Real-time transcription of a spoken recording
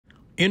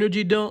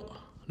Energy dump,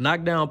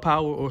 knockdown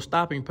power, or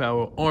stopping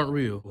power aren't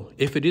real.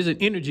 If it is an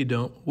energy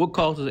dump, what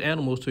causes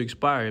animals to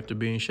expire after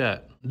being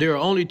shot? There are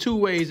only two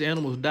ways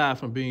animals die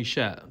from being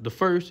shot. The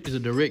first is a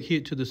direct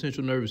hit to the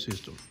central nervous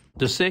system.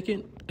 The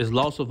second is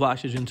loss of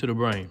oxygen to the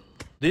brain.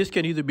 This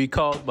can either be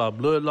caused by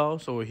blood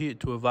loss or a hit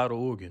to a vital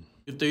organ.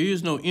 If there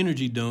is no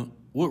energy dump,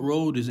 what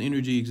role does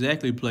energy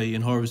exactly play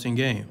in harvesting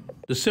game?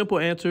 The simple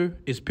answer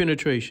is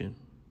penetration.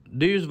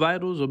 Deer's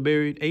vitals are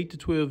buried 8 to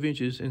 12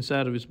 inches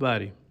inside of its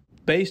body.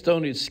 Based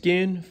on its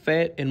skin,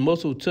 fat, and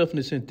muscle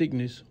toughness and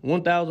thickness,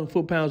 1,000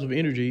 foot-pounds of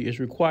energy is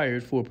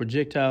required for a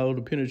projectile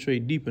to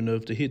penetrate deep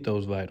enough to hit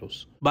those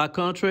vitals. By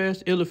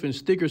contrast,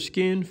 elephants' thicker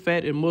skin,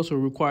 fat, and muscle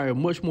require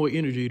much more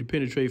energy to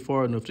penetrate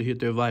far enough to hit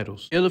their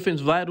vitals.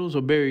 Elephants' vitals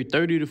are buried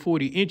 30 to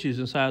 40 inches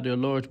inside their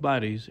large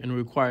bodies and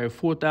require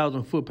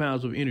 4,000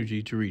 foot-pounds of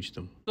energy to reach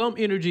them. Some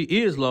energy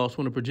is lost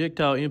when a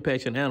projectile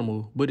impacts an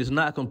animal, but is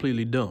not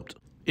completely dumped.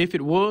 If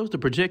it was, the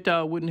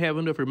projectile wouldn't have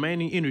enough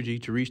remaining energy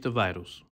to reach the vitals.